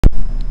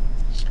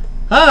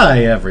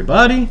Hi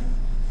everybody!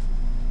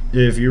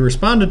 If you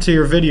responded to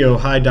your video,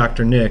 "Hi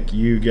Dr. Nick,"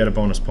 you get a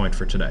bonus point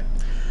for today.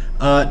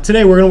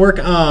 Today we're going to work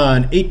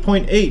on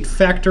 8.8,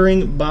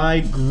 factoring by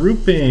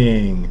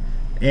grouping.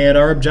 And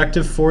our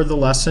objective for the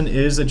lesson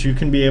is that you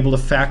can be able to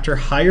factor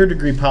higher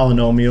degree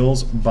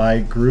polynomials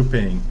by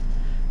grouping.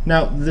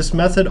 Now, this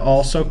method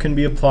also can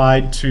be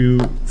applied to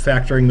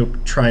factoring the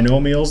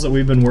trinomials that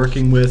we've been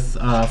working with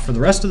for the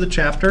rest of the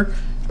chapter,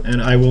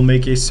 and I will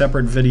make a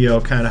separate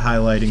video kind of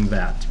highlighting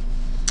that.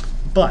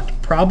 But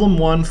problem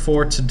one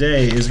for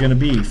today is going to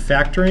be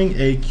factoring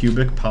a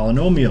cubic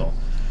polynomial.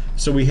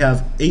 So we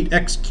have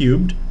 8x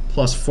cubed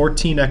plus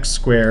 14x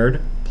squared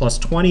plus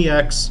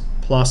 20x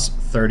plus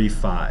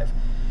 35.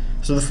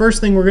 So the first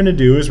thing we're going to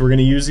do is we're going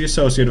to use the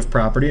associative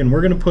property, and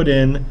we're going to put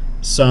in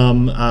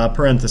some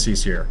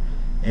parentheses here.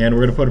 And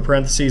we're going to put a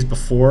parentheses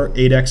before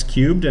 8x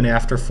cubed and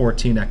after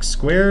 14x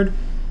squared.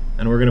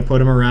 And we're going to put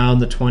them around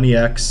the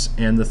 20x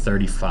and the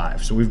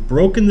 35. So we've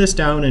broken this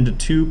down into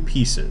two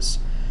pieces.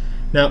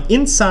 Now,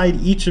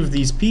 inside each of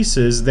these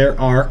pieces, there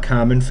are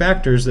common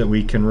factors that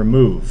we can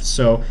remove.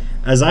 So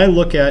as I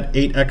look at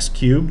 8x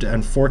cubed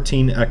and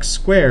 14x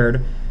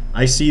squared,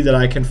 I see that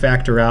I can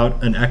factor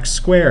out an x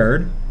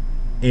squared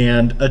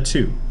and a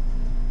 2.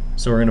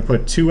 So we're going to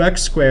put 2x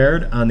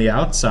squared on the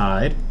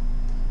outside,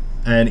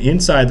 and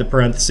inside the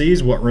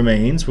parentheses what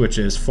remains, which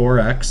is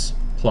 4x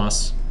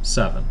plus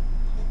 7.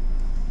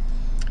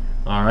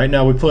 All right,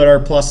 now we put our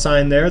plus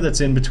sign there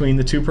that's in between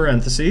the two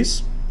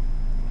parentheses.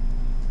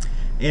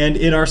 And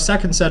in our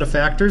second set of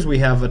factors, we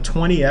have a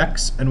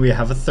 20x and we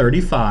have a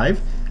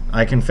 35.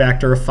 I can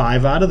factor a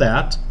 5 out of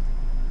that.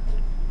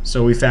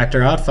 So we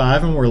factor out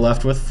 5 and we're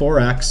left with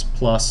 4x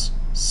plus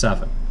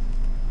 7.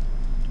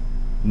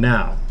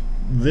 Now,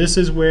 this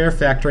is where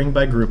factoring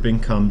by grouping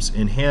comes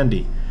in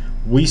handy.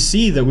 We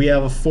see that we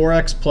have a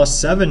 4x plus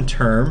 7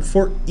 term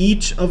for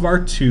each of our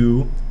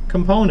two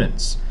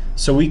components.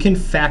 So we can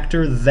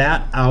factor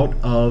that out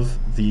of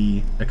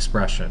the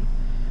expression.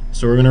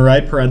 So we're going to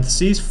write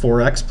parentheses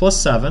 4x plus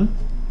 7.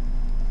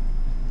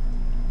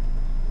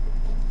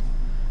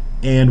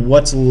 And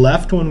what's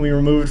left when we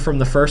remove it from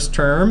the first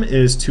term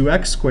is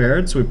 2x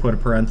squared. So we put a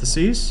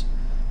parentheses,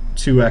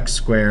 2x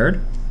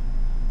squared,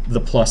 the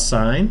plus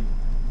sign.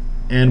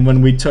 And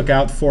when we took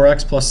out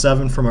 4x plus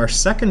 7 from our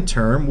second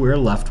term, we're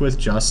left with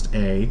just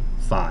a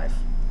 5.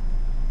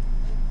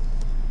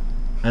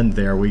 And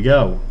there we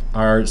go.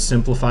 Our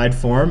simplified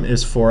form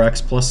is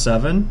 4x plus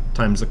 7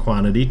 times the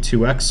quantity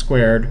 2x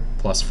squared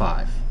plus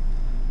 5.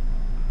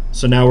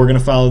 So now we're going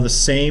to follow the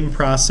same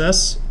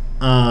process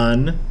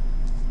on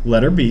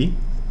letter B.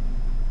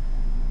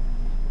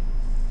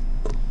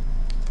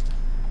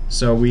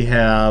 So we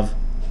have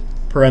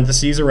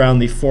parentheses around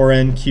the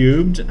 4n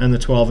cubed and the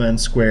 12n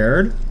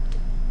squared.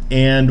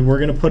 And we're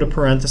going to put a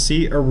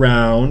parenthesis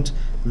around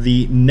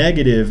the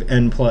negative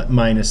n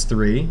minus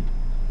 3.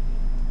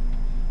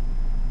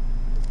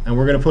 And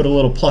we're going to put a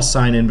little plus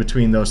sign in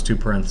between those two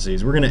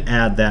parentheses. We're going to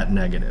add that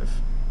negative.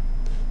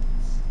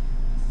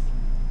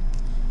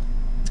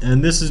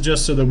 And this is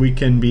just so that we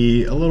can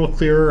be a little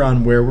clearer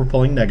on where we're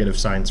pulling negative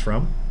signs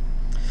from.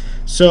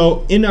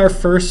 So in our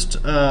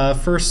first term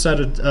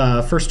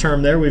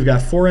there, we've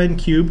got 4n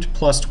cubed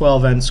plus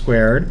 12n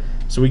squared.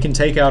 So we can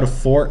take out a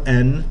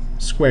 4n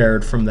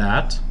squared from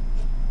that.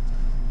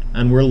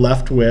 And we're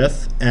left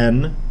with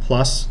n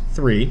plus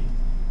 3.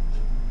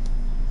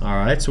 All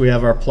right, so we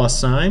have our plus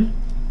sign.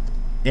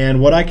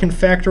 And what I can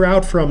factor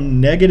out from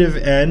negative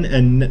n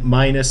and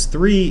minus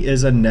 3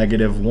 is a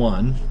negative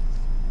 1.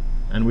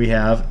 And we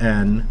have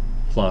n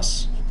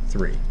plus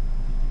 3.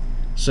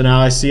 So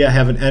now I see I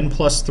have an n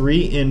plus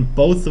 3 in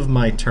both of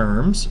my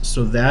terms.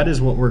 So that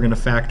is what we're going to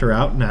factor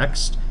out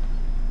next.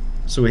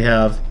 So we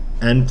have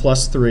n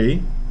plus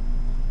 3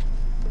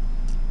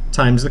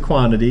 times the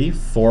quantity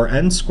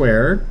 4n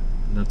squared.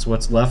 That's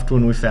what's left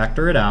when we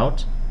factor it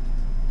out,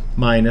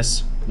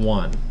 minus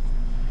 1.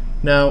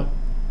 Now,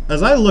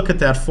 as I look at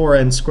that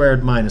 4n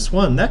squared minus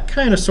 1, that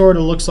kind of sort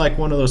of looks like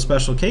one of those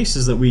special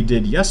cases that we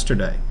did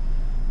yesterday.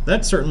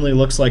 That certainly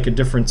looks like a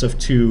difference of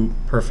two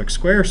perfect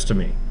squares to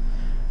me.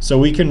 So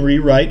we can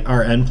rewrite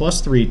our n plus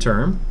 3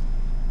 term.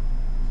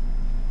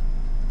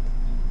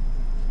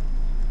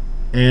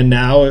 And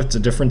now it's a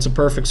difference of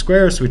perfect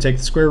squares, so we take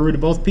the square root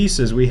of both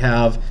pieces. We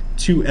have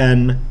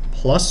 2n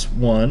plus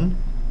 1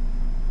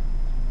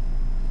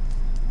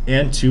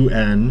 and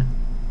 2n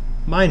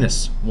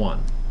minus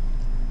 1.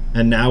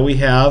 And now we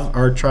have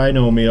our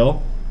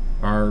trinomial,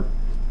 our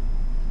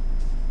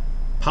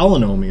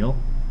polynomial,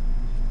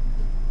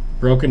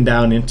 broken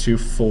down into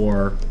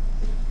 3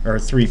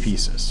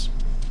 pieces.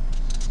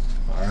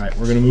 All right,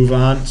 we're going to move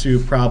on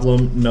to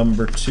problem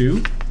number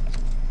 2.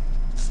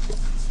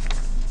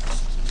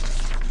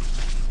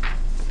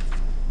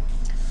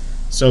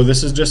 So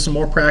this is just some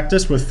more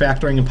practice with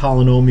factoring a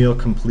polynomial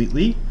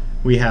completely.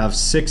 We have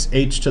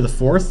 6h to the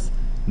 4th,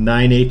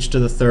 9h to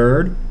the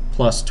 3rd,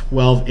 plus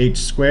 12h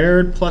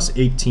squared plus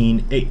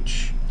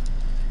 18h.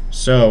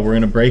 So we're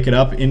going to break it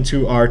up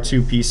into our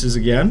two pieces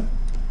again.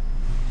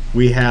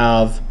 We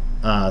have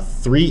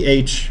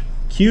 3h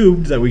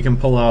cubed that we can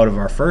pull out of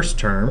our first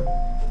term,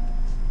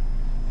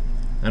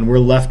 and we're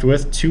left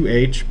with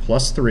 2h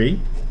plus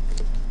 3.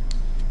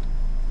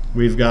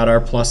 We've got our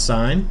plus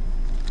sign,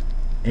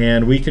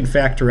 and we can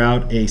factor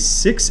out a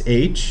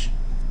 6h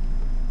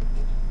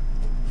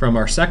from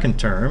our second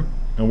term,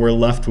 and we're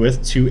left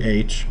with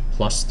 2h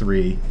plus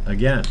 3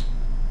 again.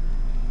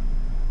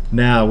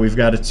 Now we've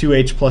got a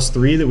 2h plus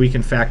 3 that we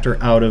can factor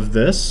out of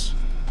this.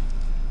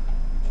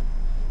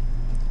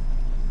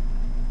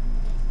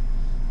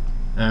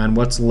 And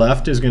what's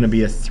left is going to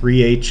be a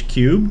 3h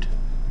cubed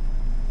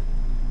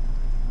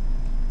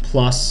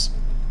plus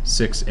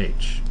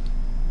 6h.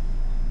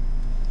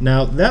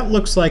 Now that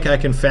looks like I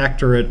can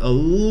factor it a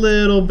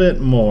little bit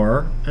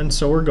more, and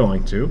so we're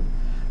going to.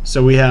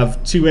 So we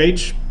have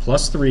 2h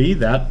plus 3.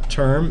 That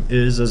term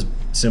is as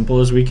simple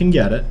as we can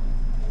get it.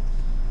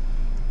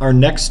 Our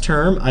next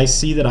term, I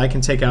see that I can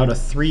take out a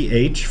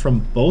 3h from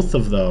both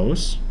of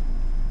those.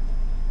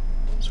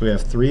 So we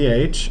have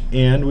 3h,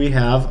 and we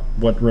have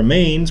what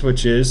remains,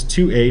 which is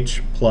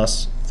 2h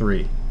plus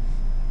 3.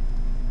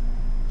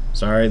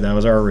 Sorry, that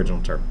was our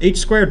original term. H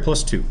squared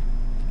plus 2.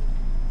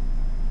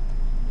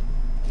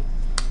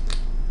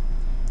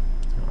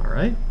 All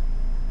right.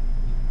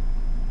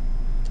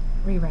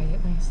 Rewrite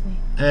it nicely.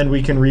 And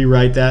we can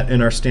rewrite that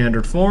in our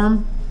standard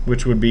form,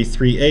 which would be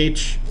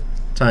 3h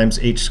times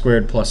h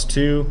squared plus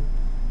 2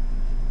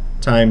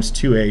 times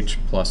 2h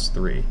plus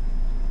 3.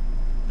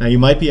 Now you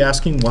might be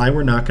asking why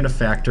we're not going to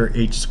factor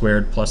h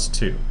squared plus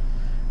 2.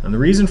 And the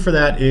reason for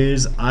that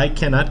is I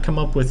cannot come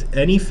up with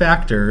any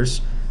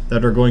factors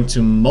that are going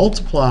to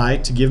multiply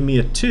to give me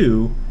a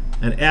 2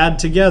 and add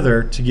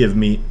together to give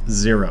me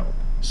 0.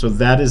 So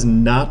that is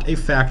not a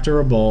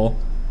factorable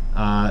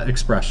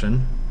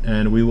expression,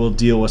 and we will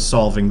deal with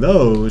solving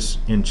those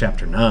in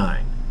Chapter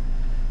 9.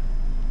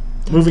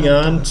 Moving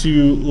on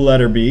to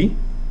letter B,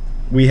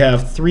 we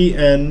have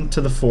 3n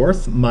to the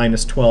fourth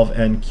minus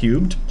 12n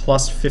cubed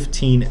plus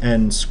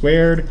 15n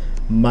squared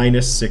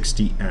minus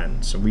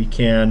 60n. So we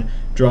can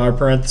draw our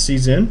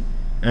parentheses in,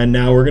 and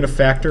now we're going to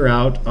factor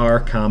out our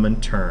common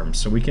terms.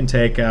 So we can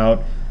take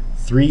out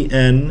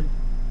 3n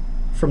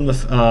from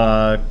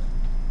the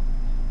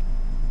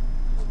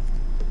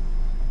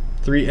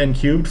 3n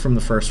cubed from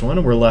the first one,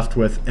 and we're left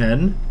with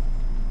n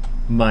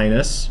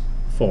minus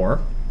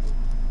 4.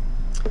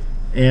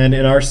 And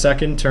in our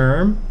second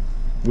term,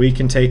 we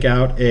can take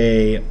out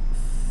a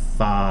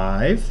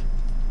 5.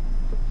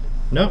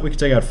 No, we can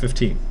take out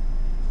 15.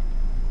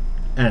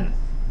 N.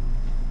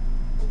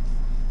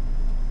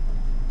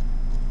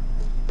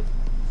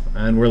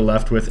 And we're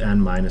left with n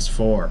minus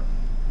 4.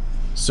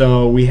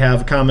 So we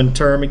have a common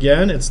term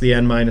again. It's the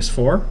n minus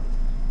 4.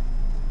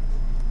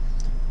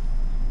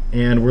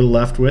 And we're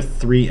left with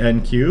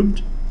 3n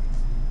cubed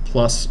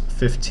plus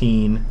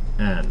 15n.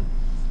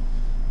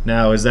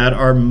 Now, is that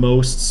our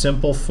most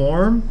simple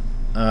form?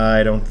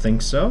 I don't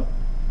think so.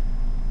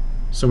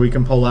 So we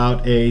can pull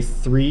out a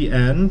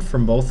 3n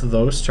from both of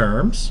those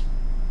terms.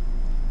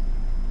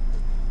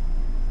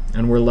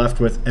 And we're left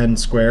with n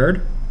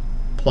squared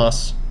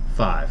plus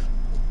 5.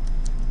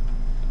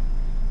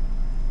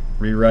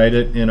 Rewrite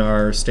it in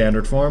our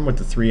standard form with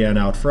the 3n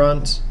out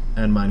front,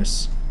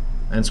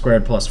 n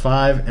squared plus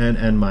 5, and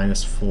n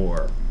minus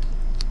 4.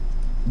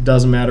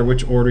 Doesn't matter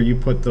which order you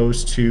put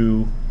those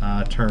two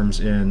terms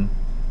in,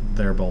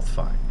 they're both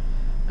fine.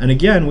 And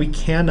again, we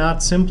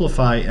cannot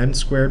simplify n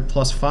squared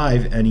plus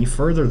 5 any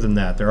further than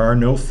that. There are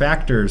no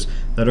factors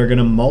that are going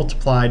to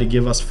multiply to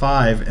give us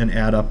 5 and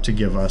add up to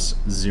give us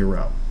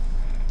 0.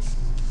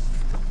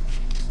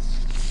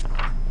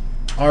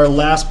 Our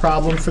last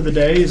problem for the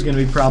day is going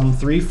to be problem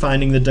 3,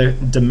 finding the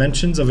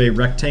dimensions of a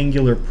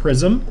rectangular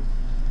prism.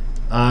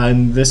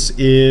 And this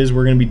is,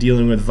 we're going to be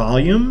dealing with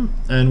volume,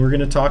 and we're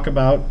going to talk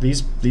about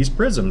these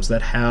prisms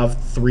that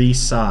have 3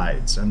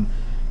 sides. And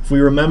if we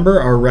remember,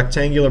 our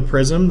rectangular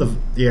prism,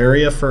 the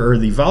area for, or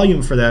the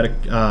volume for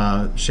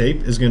that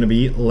shape is going to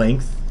be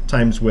length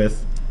times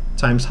width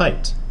times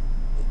height.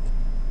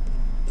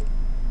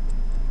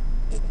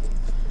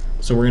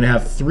 So we're going to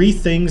have 3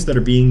 things that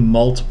are being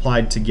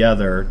multiplied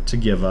together to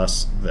give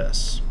us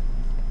this.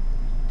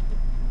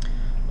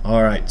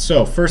 Alright,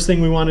 so first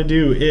thing we want to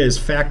do is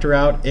factor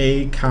out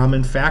a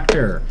common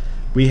factor.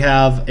 We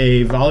have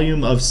a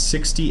volume of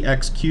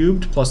 60x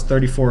cubed plus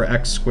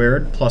 34x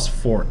squared plus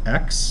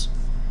 4x.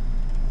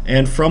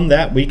 And from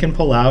that we can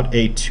pull out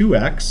a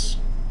 2x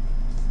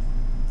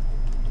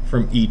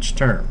from each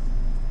term.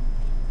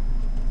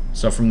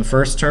 So from the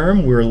first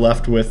term we're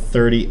left with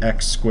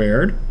 30x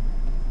squared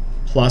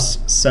plus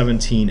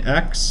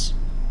 17x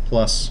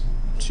plus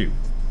 2.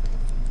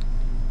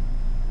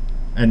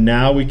 And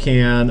now we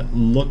can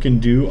look and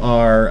do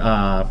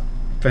our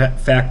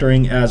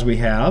factoring as we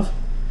have.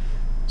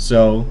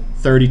 So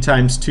 30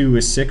 times 2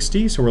 is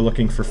 60, so we're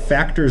looking for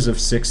factors of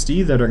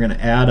 60 that are going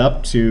to add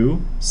up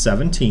to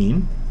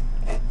 17.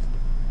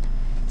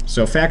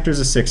 So factors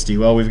of 60,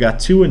 well, we've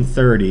got 2 and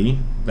 30.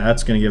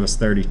 That's going to give us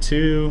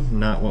 32,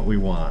 not what we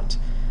want.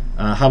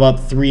 How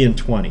about 3 and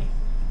 20?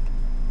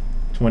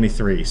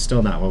 23,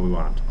 still not what we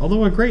want,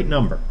 although a great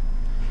number.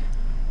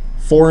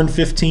 4 and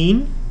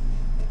 15,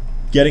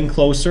 Getting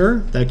closer,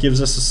 that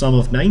gives us a sum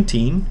of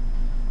 19.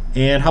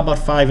 And how about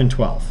 5 and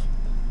 12?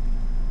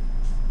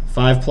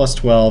 5 plus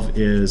 12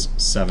 is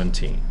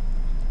 17.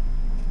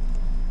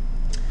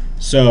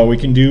 So we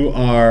can do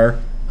our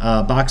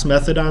box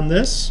method on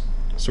this.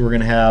 So we're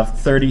going to have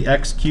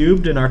 30x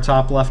cubed in our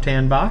top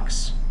left-hand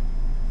box.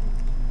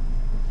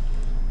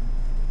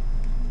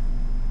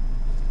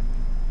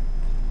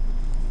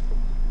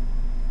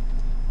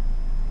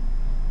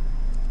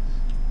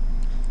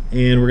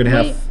 And we're going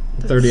to have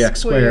 30x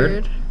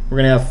squared. We're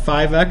going to have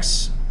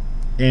 5x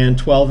and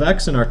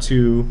 12x in our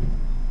two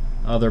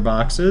other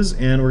boxes,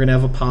 and we're going to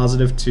have a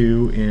positive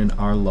 2 in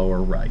our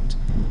lower right.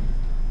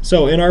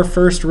 So in our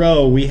first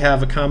row, we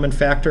have a common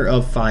factor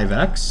of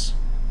 5x.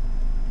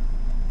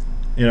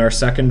 In our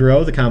second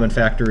row, the common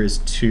factor is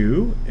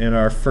 2. In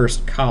our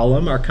first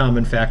column, our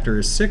common factor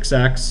is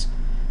 6x,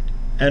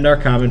 and our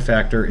common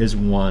factor is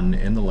 1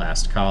 in the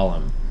last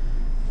column.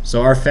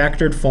 So our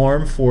factored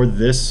form for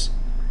this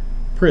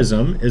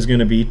prism is going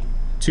to be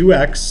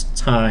 2x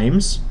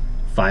times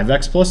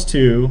 5x plus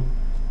 2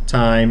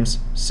 times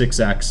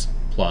 6x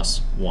plus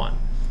 1.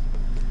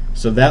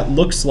 So that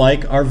looks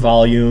like our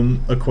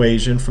volume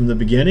equation from the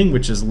beginning,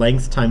 which is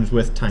length times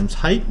width times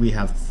height. We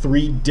have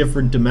 3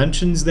 different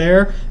dimensions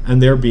there,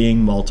 and they're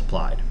being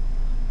multiplied.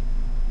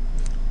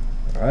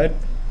 All right.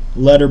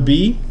 Letter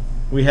B,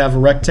 we have a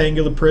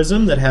rectangular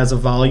prism that has a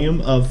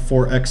volume of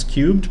 4x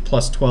cubed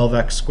plus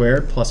 12x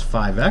squared plus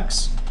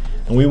 5x.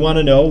 And we want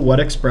to know what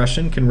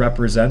expression can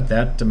represent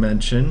that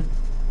dimension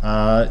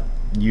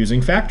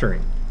using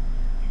factoring.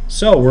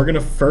 So we're going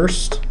to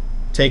first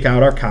take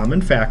out our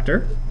common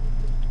factor,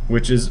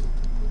 which is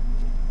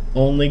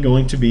only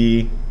going to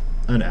be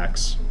an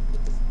x.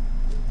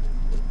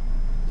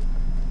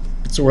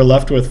 So we're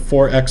left with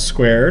 4x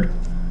squared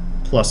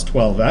plus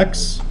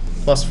 12x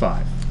plus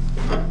 5.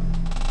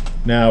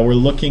 Now we're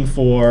looking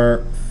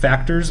for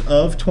factors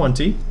of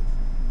 20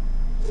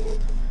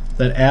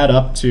 that add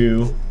up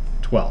to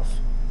 12.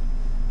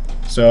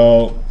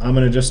 So I'm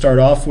going to just start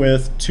off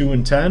with 2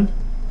 and 10.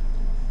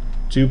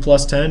 2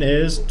 plus 10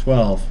 is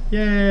 12.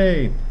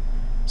 Yay!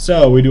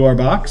 So we do our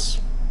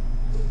box.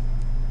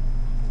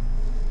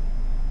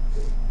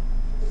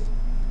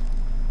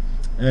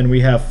 And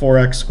we have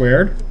 4x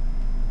squared.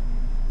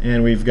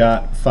 And we've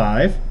got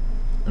 5.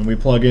 And we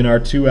plug in our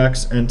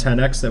 2x and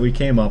 10x that we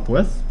came up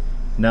with.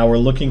 Now we're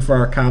looking for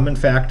our common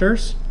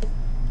factors.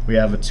 We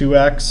have a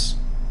 2x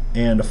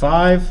and a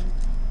 5.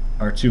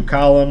 Our two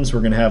columns, we're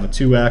going to have a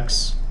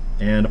 2x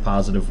and a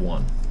positive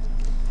 1.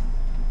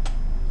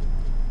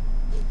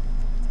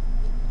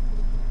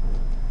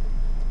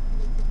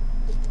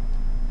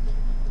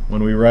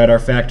 When we write our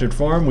factored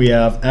form, we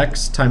have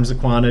x times the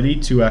quantity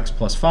 2x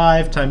plus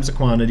 5 times the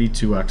quantity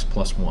 2x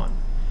plus 1.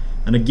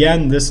 And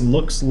again, this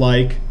looks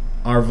like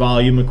our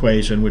volume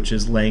equation, which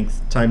is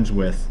length times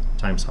width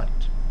times height.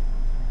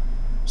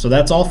 So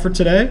that's all for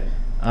today.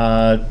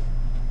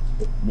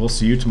 We'll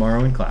see you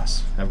tomorrow in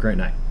class. Have a great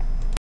night.